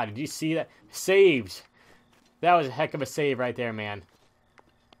my god, did you see that? Saved! That was a heck of a save right there, man.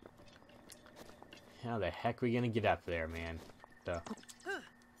 How the heck are we gonna get up there, man? So...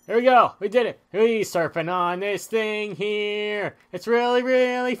 Here we go! We did it! We surfing on this thing here! It's really,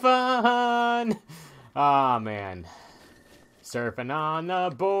 really fun! Aw, man. Surfing on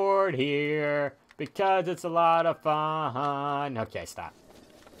the board here because it's a lot of fun. Okay, stop.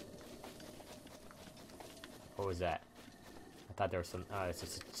 What was that? I thought there was some... Oh, it's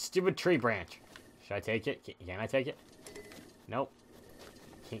a stupid tree branch. Should I take it? Can I take it? Nope.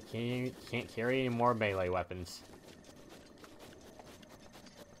 Can't carry any more melee weapons.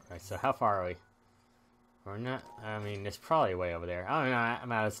 Alright, so how far are we? We're not... I mean, it's probably way over there. Oh, no,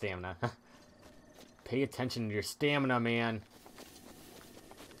 I'm out of stamina. Pay attention to your stamina, man.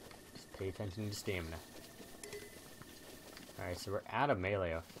 Just pay attention to stamina. Alright, so we're out of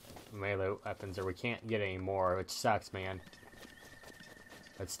melee weapons, or we can't get any more, which sucks, man.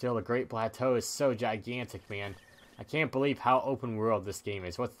 But still, the Great Plateau is so gigantic, man. I can't believe how open world this game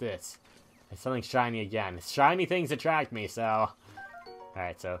is. What's this? It's something shiny again. Shiny things attract me, so...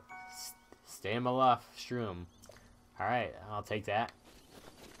 Alright, so... Stamala Shroom. Alright, I'll take that.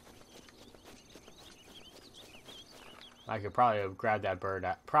 I could probably have grabbed that bird.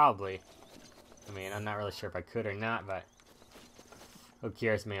 Probably. I mean, I'm not really sure if I could or not, but... Who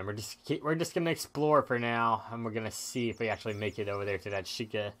cares, man? We're just gonna explore for now, and we're gonna see if we actually make it over there to that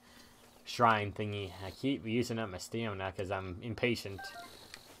Sheikah shrine thingy. I keep using up my stamina because I'm impatient.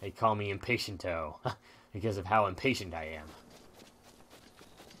 They call me Impatiento because of how impatient I am.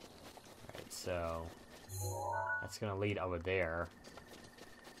 Alright, so that's going to lead over there.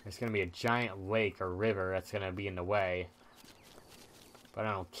 There's going to be a giant lake or river that's going to be in the way. But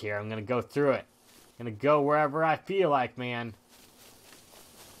I don't care. I'm going to go through it. I'm going to go wherever I feel like, man.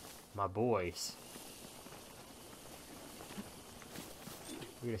 My boys.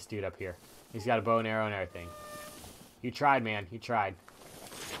 Look at this dude up here. He's got a bow and arrow and everything. You tried, man. You tried.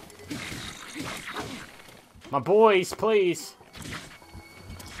 My boys, please.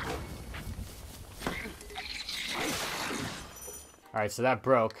 Alright, so that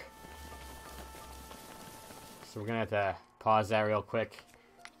broke. So we're gonna have to pause that real quick.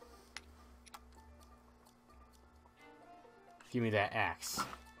 Give me that axe.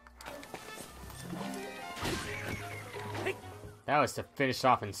 That was to finish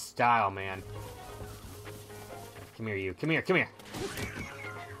off in style, man. Come here, you. Come here, come here.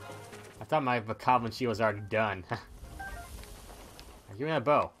 I thought my Goblin shield was already done. Give me that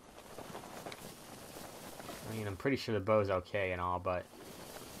bow. I mean, I'm pretty sure the bow's okay and all, but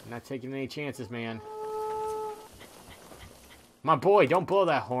I'm not taking any chances, man. My boy, don't blow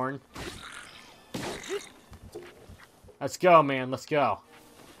that horn. Let's go, man. Let's go.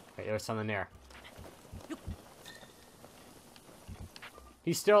 Wait, there was something there.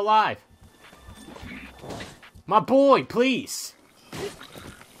 He's still alive. My boy, please.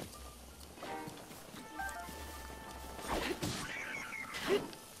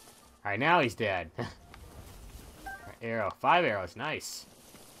 Alright, now he's dead. Arrow. 5 arrows. Nice.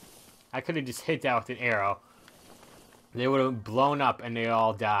 I could have just hit that with an arrow. They would have blown up and they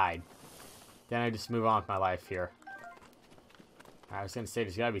all died. Then I just move on with my life here. I was going to say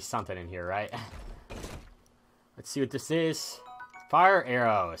there's got to be something in here, right? Let's see what this is. Fire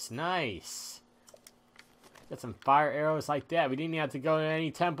arrows. Nice. Got some fire arrows like that. We didn't have to go to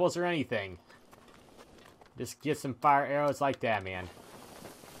any temples or anything. Just get some fire arrows like that, man.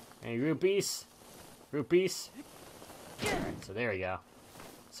 Any rupees? Rupees? Alright, so there we go.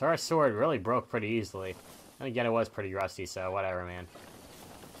 So our sword really broke pretty easily. And again, it was pretty rusty, so whatever, man.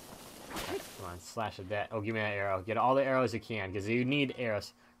 Right, come on, slash at that. Oh, give me that arrow. Get all the arrows you can, because you need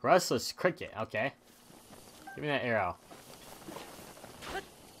arrows. Restless cricket, okay. Give me that arrow.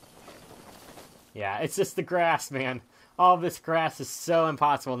 Yeah, it's just the grass, man. All this grass is so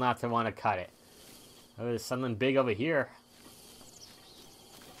impossible not to want to cut it. Oh, there's something big over here.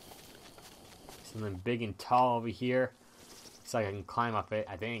 Something big and tall over here. Looks like I can climb up it,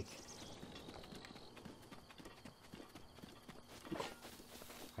 I think. Alright,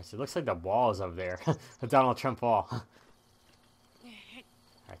 so it looks like the wall is over there. The Donald Trump wall. Alright,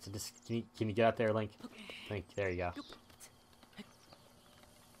 so just, can you get up there, Link? Link, there you go.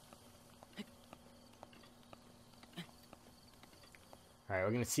 Alright,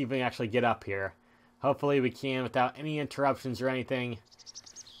 we're going to see if we can actually get up here. Hopefully we can without any interruptions or anything.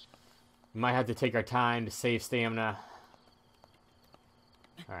 We might have to take our time to save stamina.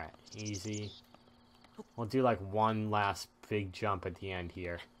 Alright, easy. We'll do like one last big jump at the end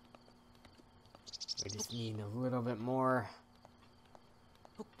here. We just need a little bit more.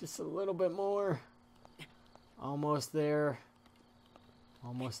 Just a little bit more. Almost there.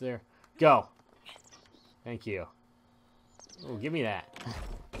 Almost there. Go! Thank you. Oh, give me that.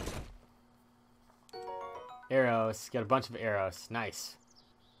 Arrows. Got a bunch of arrows. Nice.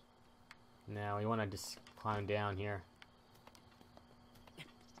 Now we want to just climb down here.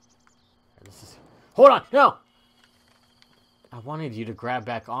 This is... Hold on! No! I wanted you to grab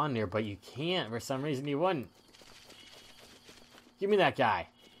back on there, but you can't. For some reason you wouldn't. Give me that guy.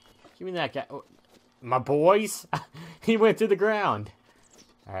 Give me that guy. Oh, my boys? He went to the ground.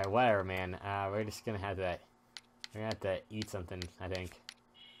 Alright, whatever, man. We're just gonna have to... We're gonna have to eat something, I think.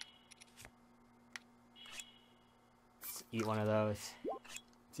 Let's eat one of those.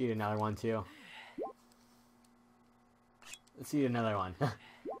 Let's eat another one, too. Let's eat another one.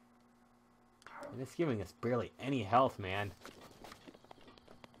 And it's giving us barely any health, man.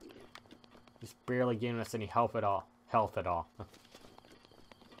 Just barely giving us any health at all.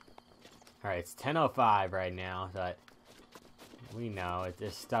 Alright, it's 10:05 right now, but we know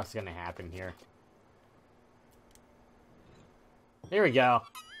this stuff's gonna happen here. There we go.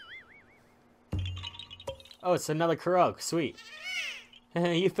 Oh, it's another Kurok. Sweet.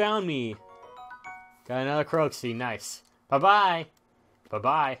 You found me. Got another Kurok seed. Nice. Bye-bye.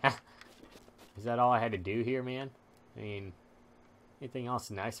 Bye-bye. Is that all I had to do here, man? I mean, anything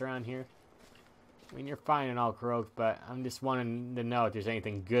else nice around here? I mean, you're fine and all, Kurok, but I'm just wanting to know if there's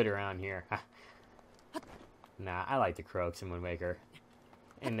anything good around here. Nah, I like the Kuroks in Wind Waker.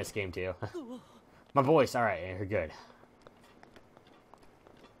 in this game too. My voice, alright, you're good.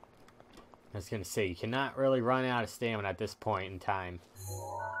 I was gonna say, you cannot really run out of stamina at this point in time.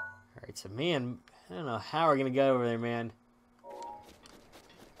 Alright, so man, I don't know how we're gonna go over there, man.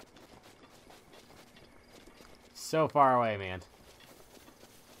 So far away, man.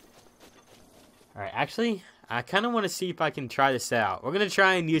 Alright, actually, I kind of want to see if I can try this out. We're gonna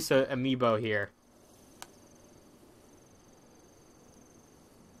try and use a amiibo here.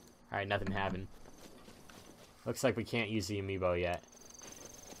 Alright, nothing happened. Looks like we can't use the amiibo yet.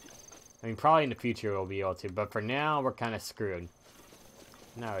 I mean, probably in the future we'll be able to, but for now, we're kind of screwed.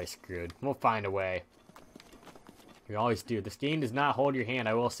 Not really screwed. We'll find a way. We always do. This game does not hold your hand,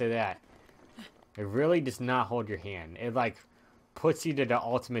 I will say that. It really does not hold your hand. It, like, puts you to the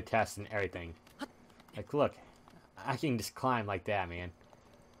ultimate test and everything. Like, look. I can just climb like that, man.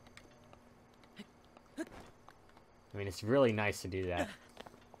 I mean, it's really nice to do that.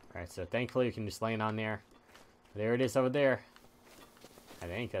 Alright, so thankfully you can just land on there. There it is over there. I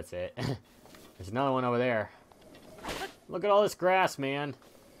think that's it. There's another one over there. Look at all this grass, man.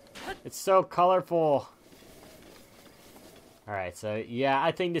 It's so colorful. Alright, so yeah,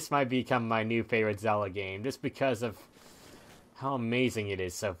 I think this might become my new favorite Zelda game. Just because of how amazing it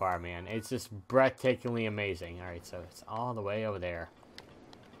is so far, man. It's just breathtakingly amazing. Alright, so it's all the way over there.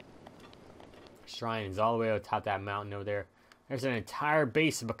 Shrine is all the way over top of that mountain over there. There's an entire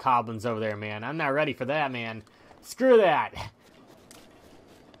base of bokoblins over there, man. I'm not ready for that, man. Screw that!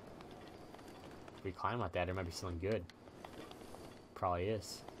 If we climb like that, there might be something good. Probably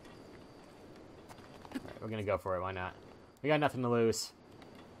is. Alright, we're gonna go for it. Why not? We got nothing to lose.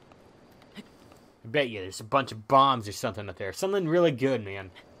 I bet you there's a bunch of bombs or something up there. Something really good,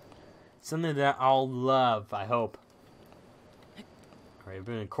 man. Something that I'll love, I hope. Alright, we've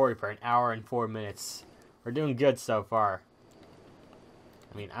been recording for an hour and 4 minutes. We're doing good so far.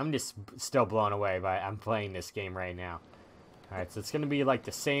 I mean, I'm just still blown away by I'm playing this game right now. Alright, so it's going to be like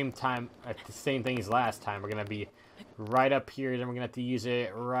the same time, the same thing as last time. We're going to be right up here, then we're going to have to use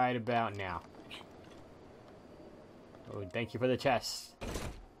it right about now. Oh, thank you for the chest.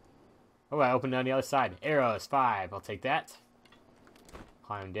 Oh, I opened on the other side. Arrows, 5. I'll take that.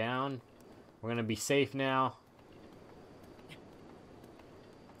 Climb down. We're going to be safe now.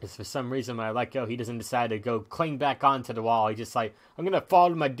 Because for some reason when I let go, he doesn't decide to go cling back onto the wall. He's just like, I'm going to fall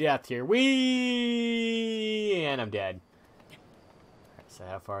to my death here. Whee! And I'm dead. Alright, so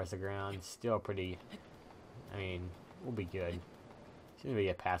how far is the ground? Still pretty... I mean, we'll be good. As soon as we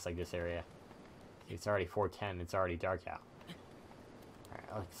get past like this area. It's already 4:10. It's already dark out. Alright,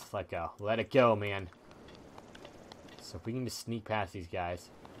 let's let go. Let it go, man. So if we can just sneak past these guys.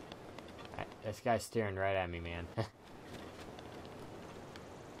 Alright, this guy's staring right at me, man.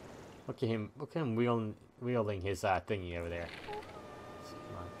 Look at him wielding his thingy over there.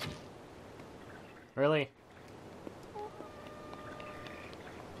 Come on. Really?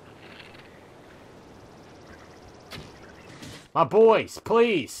 My boys,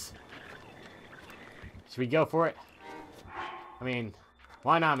 please! Should we go for it? I mean,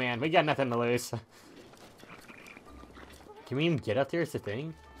 why not, man? We got nothing to lose. Can we even get up there is the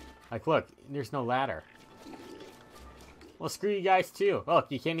thing? Like, look, there's no ladder. Well, screw you guys, too. Look,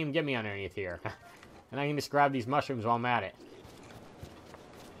 you can't even get me underneath here. And I can just grab these mushrooms while I'm at it.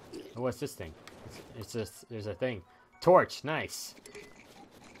 Oh, what's this thing? It's just, there's a thing. Torch, nice.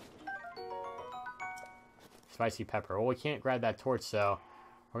 Spicy pepper. Well, we can't grab that torch, so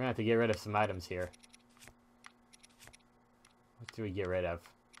we're gonna have to get rid of some items here. What do we get rid of?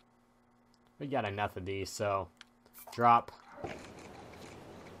 We got enough of these, so drop.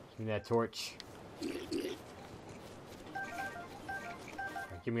 Give me that torch.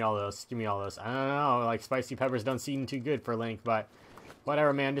 Give me all those. Give me all those. I don't know. Like, spicy peppers don't seem too good for Link, but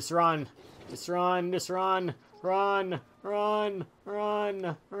whatever, man. Just run. Just run. Just run. Run. Run.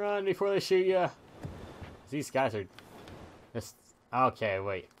 Run. Run before they shoot you. These guys are just... Okay,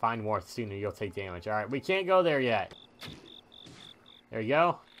 wait. Find more sooner. You'll take damage. Alright, we can't go there yet. There you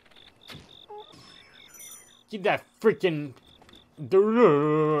go. Get that freaking...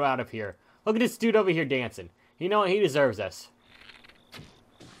 out of here. Look at this dude over here dancing. You know what? He deserves us.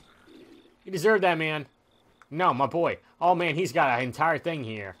 You deserve that, man. No, my boy. Oh, man, he's got an entire thing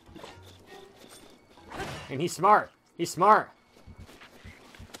here. And he's smart. He's smart.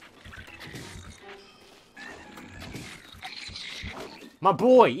 My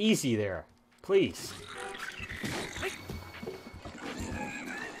boy, easy there. Please.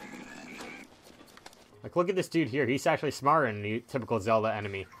 Like, look at this dude here. He's actually smarter than the typical Zelda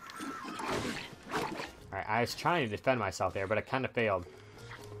enemy. Alright, I was trying to defend myself there, but I kind of failed.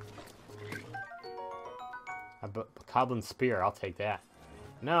 A Bokoblin spear, I'll take that.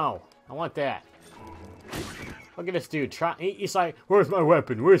 No, I want that. Look at this dude. He's like, where's my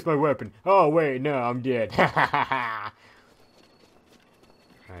weapon? Where's my weapon? Oh, wait, no, I'm dead.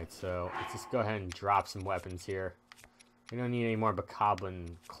 Alright, so let's just go ahead and drop some weapons here. We don't need any more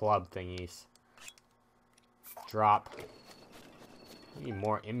bokoblin club thingies. Drop. We need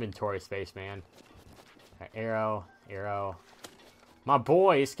more inventory space, man. Arrow, arrow. My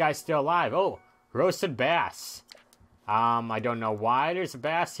boy, this guy's still alive. Oh, roasted bass. I don't know why there's a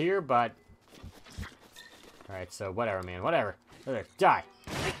bass here, but... Alright, so whatever, man. Whatever. Die.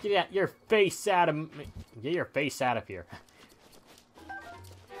 Get your face out of... Get your face out of here.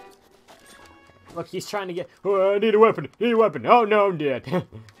 Look, he's trying to get... Oh, I need a weapon. I need a weapon. Oh, no, I'm dead.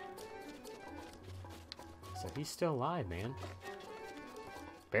 So he's still alive, man.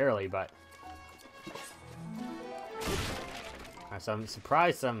 Barely, but... So I'm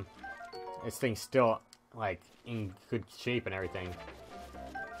surprised this thing's still, like, in good shape and everything.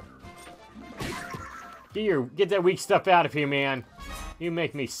 Get that weak stuff out of here, man. You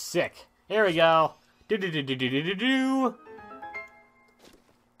make me sick. There we go. Do-do-do-do-do-do-do.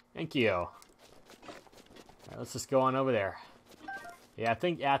 Thank you. Alright, let's just go on over there. Yeah, I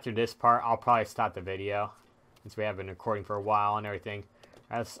think after this part, I'll probably stop the video, since we have been recording for a while and everything.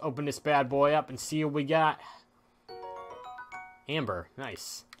 Alright, let's open this bad boy up and see what we got. Amber,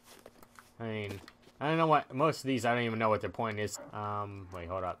 nice. I mean, I don't know what, most of these, I don't even know what their point is. Wait,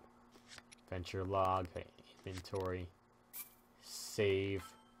 hold up. Adventure log, inventory, save,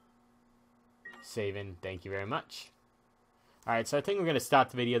 saving, thank you very much. Alright, so I think we're going to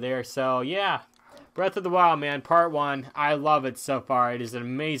stop the video there. So, yeah, Breath of the Wild, man, part 1. I love it so far. It is an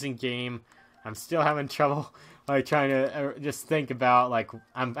amazing game. I'm still having trouble, like, trying to just think about, like,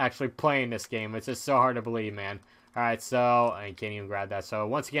 I'm actually playing this game. It's just so hard to believe, man. Alright, so, I can't even grab that. So,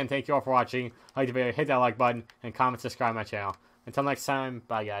 once again, thank you all for watching. Like the video, hit that like button, and comment, subscribe to my channel. Until next time,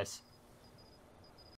 bye, guys.